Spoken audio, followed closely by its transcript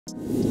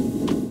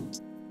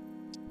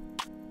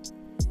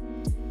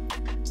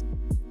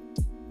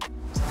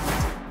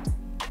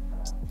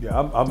Yeah,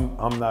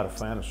 I'm not a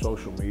fan of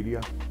social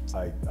media.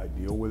 I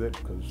deal with it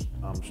because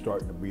I'm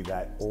starting to be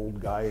that old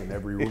guy in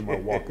every room I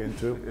walk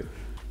into.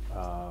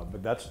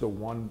 But that's the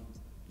one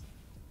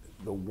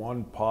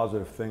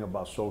positive thing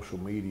about social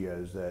media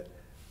is that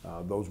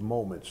those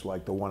moments,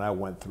 like the one I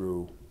went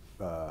through,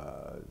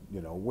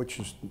 which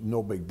is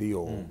no big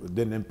deal. It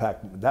didn't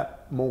impact,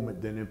 that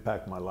moment didn't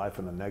impact my life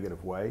in a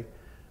negative way,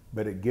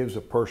 but it gives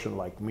a person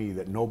like me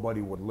that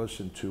nobody would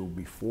listen to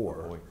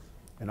before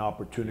an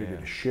opportunity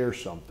to share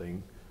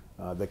something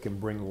that can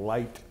bring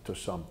light to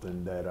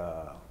something that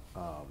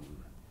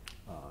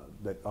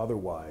that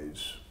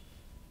otherwise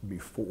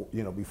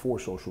before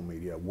social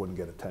media wouldn't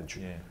get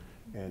attention.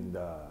 And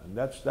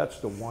that's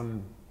the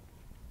one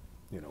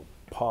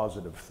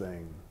positive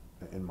thing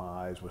in my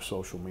eyes with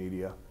social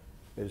media,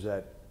 is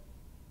that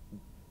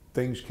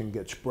things can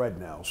get spread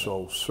now.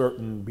 So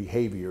certain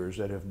behaviors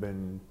that have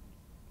been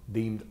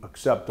deemed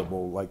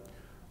acceptable, like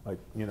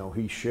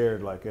he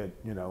shared, like it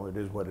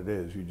is what it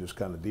is. You just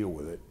kind of deal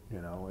with it.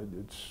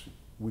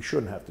 We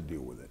shouldn't have to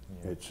deal with it.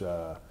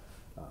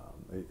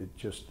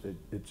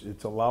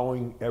 It's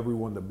allowing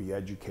everyone to be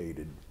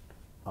educated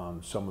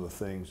on some of the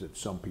things that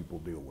some people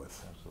deal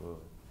with.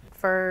 Absolutely.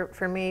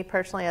 For me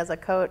personally, as a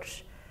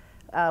coach,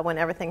 when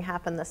everything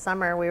happened this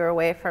summer, we were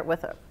away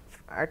with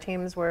our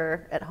teams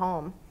were at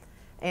home,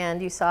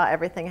 and you saw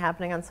everything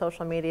happening on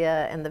social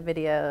media and the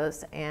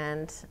videos,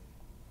 and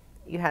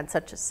you had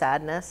such a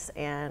sadness.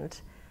 And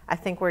I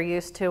think we're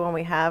used to, when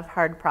we have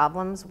hard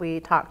problems,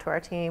 we talk to our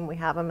team, we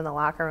have them in the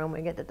locker room,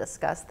 we get to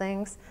discuss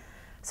things.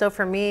 So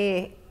for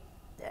me,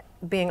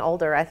 being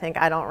older, I think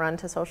I don't run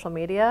to social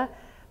media,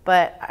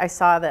 but I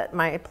saw that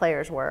my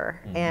players were.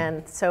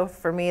 And so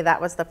for me,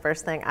 that was the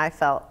first thing I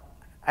felt.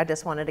 I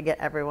just wanted to get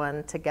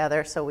everyone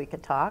together so we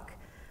could talk.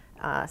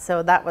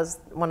 So that was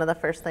one of the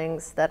first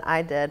things that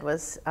I did,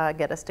 was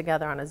get us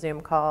together on a Zoom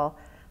call.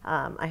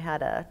 I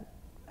had a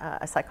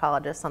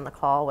psychologist on the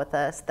call with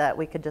us that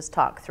we could just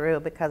talk through,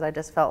 because I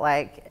just felt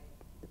like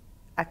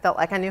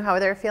I knew how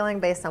they were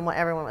feeling based on what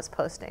everyone was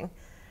posting.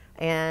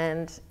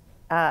 And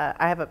I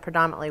have a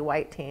predominantly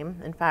white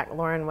team. In fact,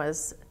 Lauren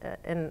was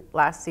in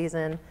last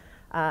season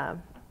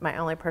my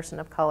only person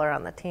of color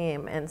on the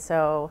team, and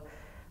so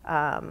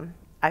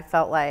I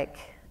felt like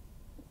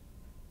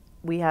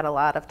we had a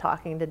lot of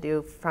talking to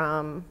do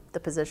from the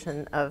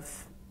position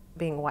of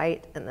being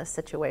white in this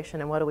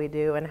situation, and what do we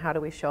do, and how do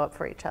we show up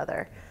for each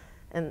other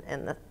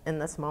in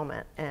this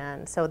moment.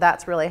 And so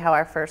that's really how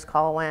our first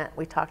call went.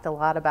 We talked a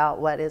lot about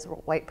what is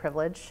white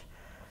privilege,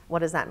 what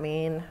does that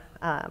mean.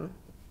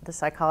 The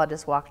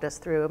psychologist walked us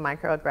through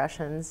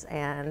microaggressions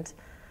and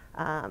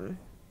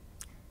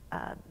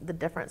the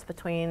difference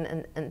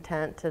between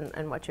intent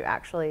and what you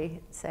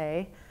actually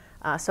say.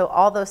 So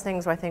all those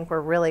things I think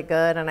were really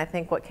good, and I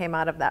think what came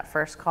out of that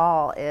first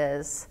call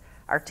is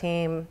our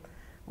team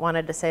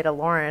wanted to say to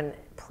Lauren,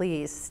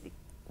 please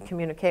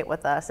communicate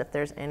with us if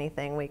there's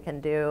anything we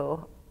can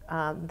do.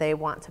 They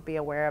want to be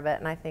aware of it,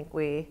 and I think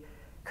we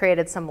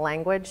created some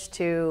language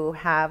to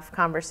have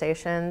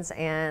conversations,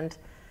 and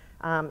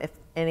if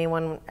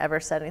anyone ever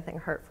said anything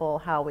hurtful,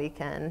 how we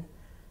can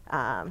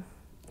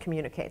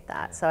communicate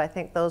that. So I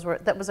think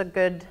that was a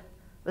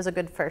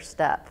good first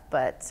step,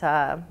 but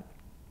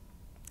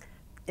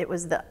it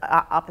was the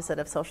opposite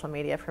of social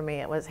media for me.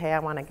 It was, hey, I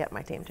want to get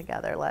my team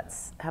together.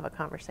 Let's have a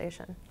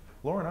conversation.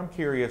 Lauren, I'm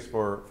curious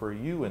for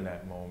you in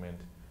that moment,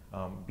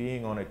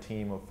 being on a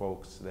team of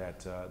folks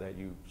that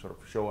you sort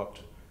of show up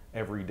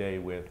every day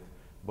with,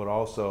 but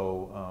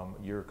also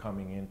you're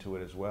coming into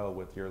it as well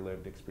with your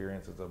lived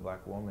experience as a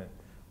Black woman.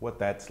 What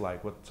that's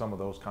like, what some of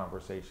those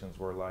conversations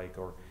were like,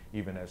 or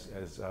even as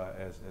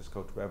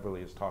Coach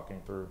Beverly is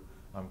talking through,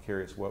 I'm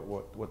curious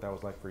what that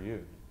was like for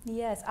you.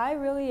 Yes, I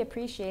really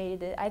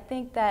appreciated it. I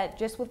think that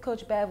just with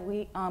Coach Bev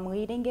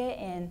leading it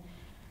and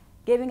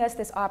giving us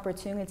this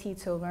opportunity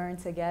to learn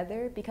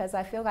together, because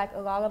I feel like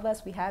a lot of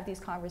us, we have these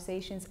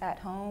conversations at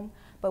home,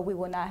 but we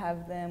will not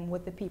have them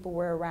with the people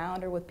we're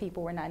around or with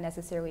people we're not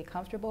necessarily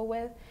comfortable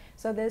with.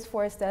 So this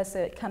forced us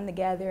to come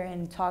together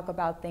and talk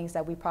about things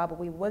that we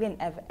probably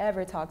wouldn't have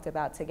ever talked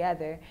about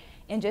together,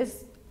 and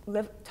just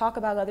talk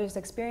about others'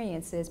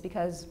 experiences,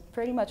 because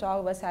pretty much all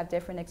of us have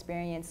different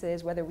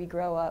experiences, whether we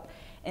grow up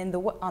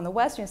on the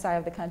western side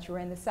of the country or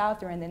in the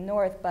south or in the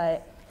north,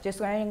 but just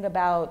learning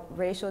about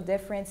racial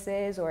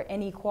differences or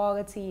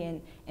inequality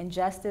and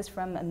injustice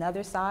from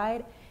another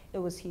side, it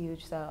was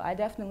huge. So I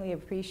definitely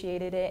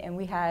appreciated it, and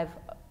we have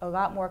a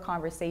lot more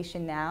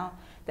conversation now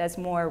that's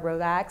more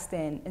relaxed,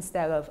 and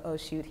instead of, oh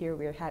shoot, here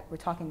we're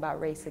talking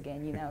about race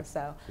again, you know.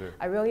 So sure.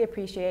 I really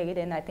appreciated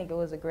it, and I think it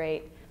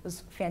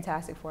was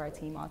fantastic for our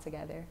team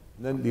altogether.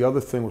 And then the other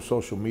thing with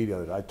social media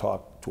that I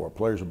talk to our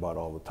players about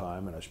all the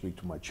time, and I speak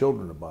to my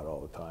children about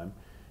all the time,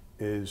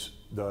 is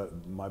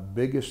my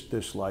biggest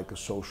dislike of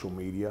social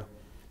media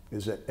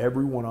is that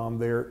everyone on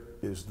there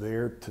is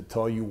there to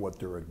tell you what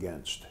they're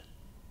against.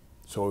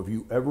 So if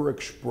you ever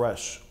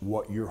express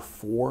what you're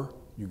for,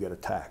 you get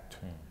attacked.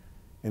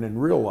 And in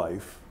real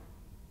life,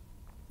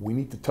 we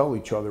need to tell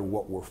each other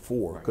what we're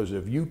for. Because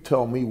if you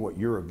tell me what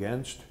you're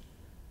against,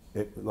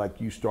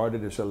 like you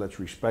started and said, let's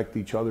respect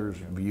each other's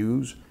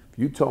views. If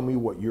you tell me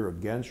what you're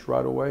against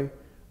right away,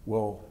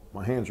 well,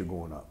 my hands are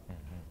going up.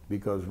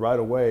 Because right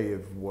away,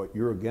 if what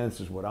you're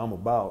against is what I'm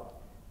about,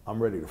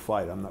 I'm ready to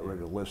fight. I'm not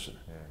ready to listen.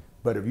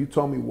 But if you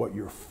tell me what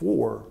you're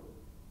for,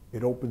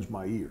 it opens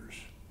my ears.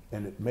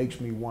 And it makes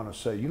me want to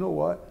say, you know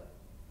what?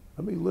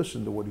 Let me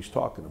listen to what he's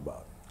talking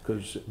about.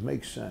 Because it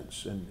makes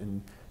sense.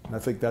 And I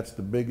think that's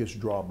the biggest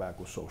drawback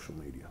with social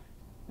media.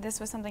 This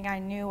was something I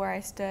knew where I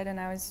stood, and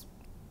I was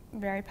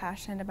very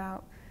passionate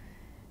about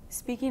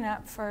speaking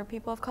up for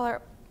people of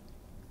color,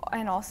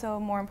 and also,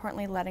 more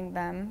importantly, letting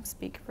them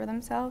speak for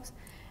themselves.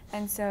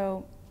 And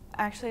so,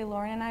 actually,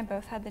 Lauren and I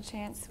both had the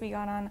chance. We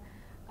got on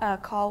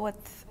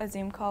a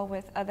Zoom call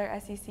with other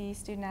SEC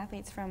student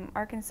athletes from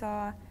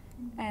Arkansas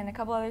and a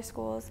couple other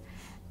schools.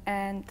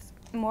 And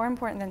more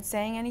important than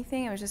saying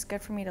anything, it was just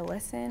good for me to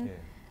listen.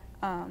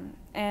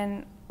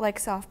 And like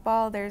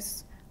softball,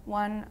 there's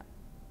one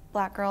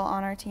black girl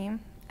on our team,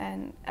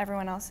 and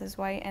everyone else is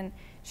white. And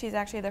she's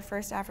actually the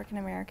first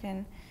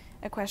African-American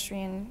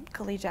equestrian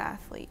collegiate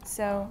athlete.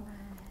 So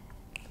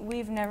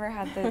we've never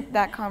had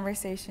that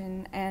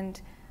conversation, and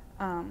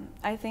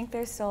I think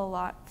there's still a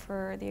lot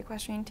for the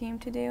equestrian team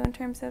to do in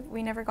terms of,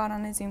 we never got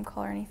on a Zoom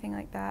call or anything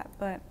like that,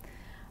 but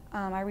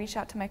I reached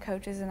out to my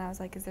coaches and I was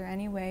like, is there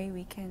any way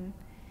we can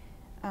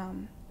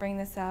bring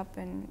this up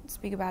and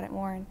speak about it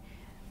more? And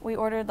we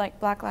ordered like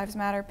Black Lives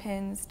Matter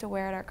pins to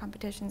wear at our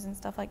competitions and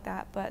stuff like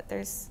that, but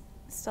there's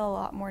still a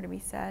lot more to be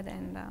said.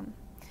 And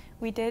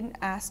we did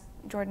ask,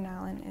 Jordan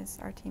Allen is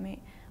our teammate,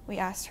 we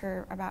asked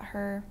her about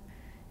her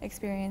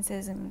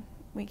experiences, and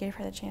we gave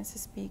her the chance to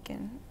speak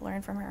and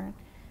learn from her.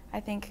 I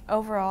think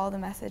overall the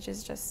message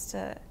is just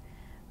to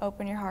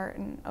open your heart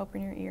and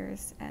open your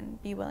ears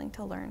and be willing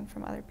to learn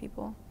from other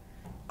people.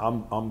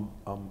 I'm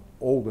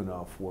old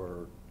enough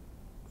where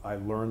I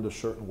learned a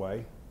certain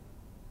way,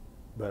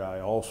 but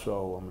I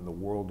also am in the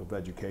world of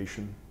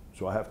education,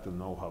 so I have to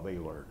know how they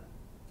learn,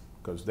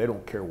 because they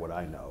don't care what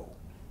I know.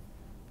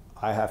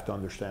 I have to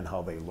understand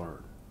how they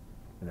learn.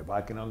 And if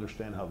I can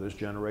understand how this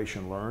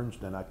generation learns,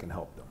 then I can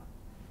help them.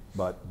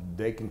 But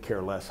they can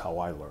care less how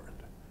I learned.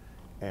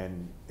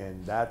 And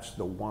that's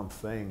the one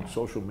thing,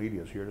 social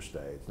media is here to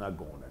stay. It's not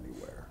going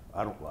anywhere.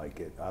 I don't like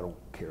it, I don't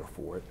care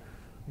for it.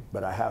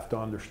 But I have to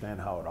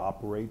understand how it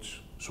operates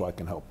so I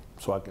can help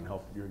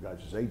your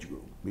guys' age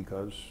group.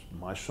 Because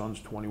my son's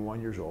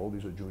 21 years old,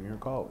 he's a junior in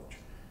college.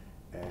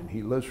 And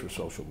he lives for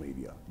social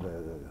media.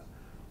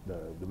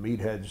 The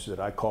meatheads that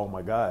I call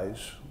my guys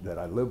that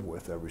I live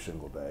with every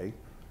single day,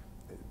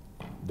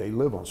 they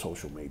live on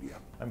social media.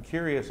 I'm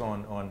curious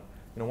on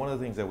one of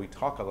the things that we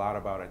talk a lot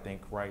about, I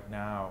think, right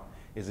now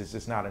is it's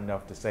just not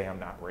enough to say I'm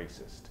not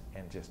racist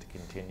and just to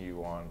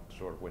continue on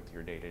sort of with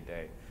your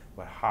day-to-day,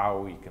 but how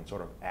we can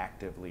sort of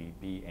actively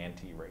be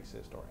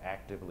anti-racist or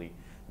actively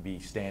be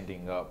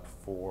standing up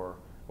for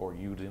or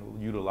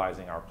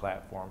utilizing our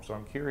platform. So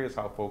I'm curious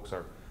how folks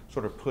are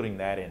sort of putting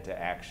that into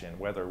action,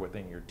 whether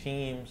within your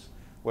teams,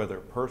 whether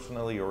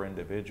personally or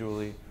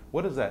individually.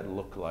 What does that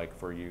look like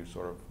for you,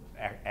 sort of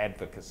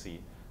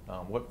advocacy?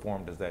 What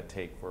form does that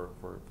take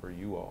for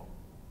you all?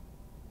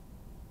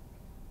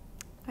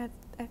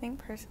 I think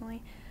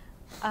personally,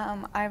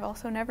 I've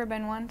also never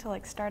been one to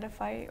like start a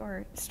fight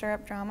or stir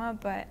up drama,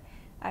 but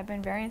I've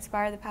been very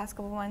inspired the past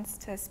couple months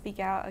to speak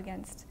out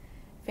against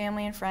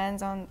family and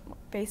friends on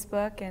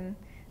Facebook, and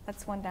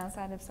that's one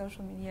downside of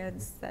social media,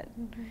 is that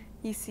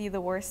you see the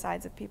worst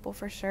sides of people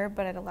for sure,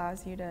 but it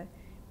allows you to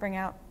bring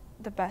out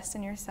the best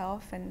in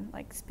yourself and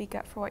like speak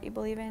up for what you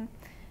believe in.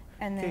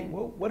 And then, okay,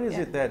 well, what is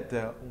it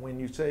that when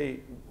you say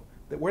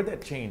that, where'd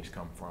that change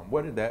come from?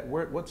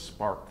 What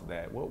sparked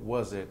that? What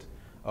was it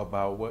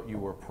about what you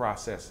were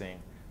processing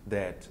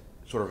that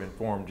sort of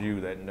informed you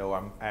that no,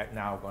 I'm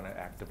now going to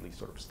actively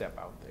sort of step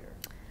out there?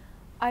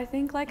 I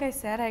think, like I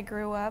said, I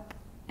grew up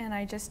and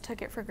I just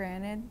took it for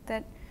granted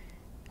that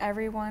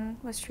everyone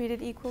was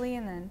treated equally,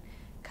 and then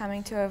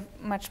coming to a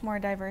much more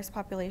diverse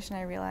population,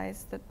 I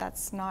realized that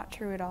that's not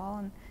true at all,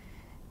 and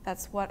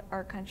that's what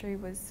our country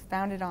was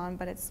founded on,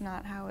 but it's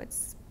not how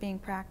it's being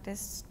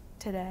practiced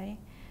today.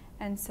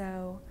 And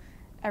so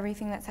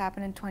everything that's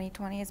happened in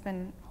 2020 has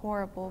been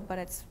horrible, but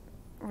it's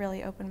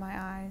really opened my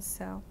eyes.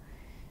 So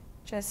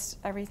just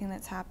everything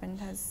that's happened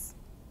has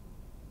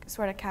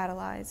sort of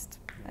catalyzed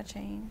a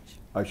change.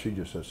 She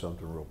just said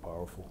something real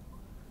powerful.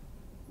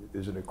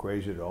 Isn't it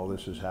crazy that all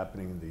this is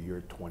happening in the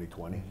year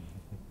 2020?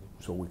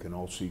 So we can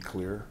all see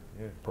clear,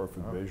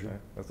 perfect vision.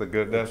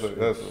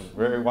 That's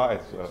very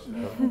wise.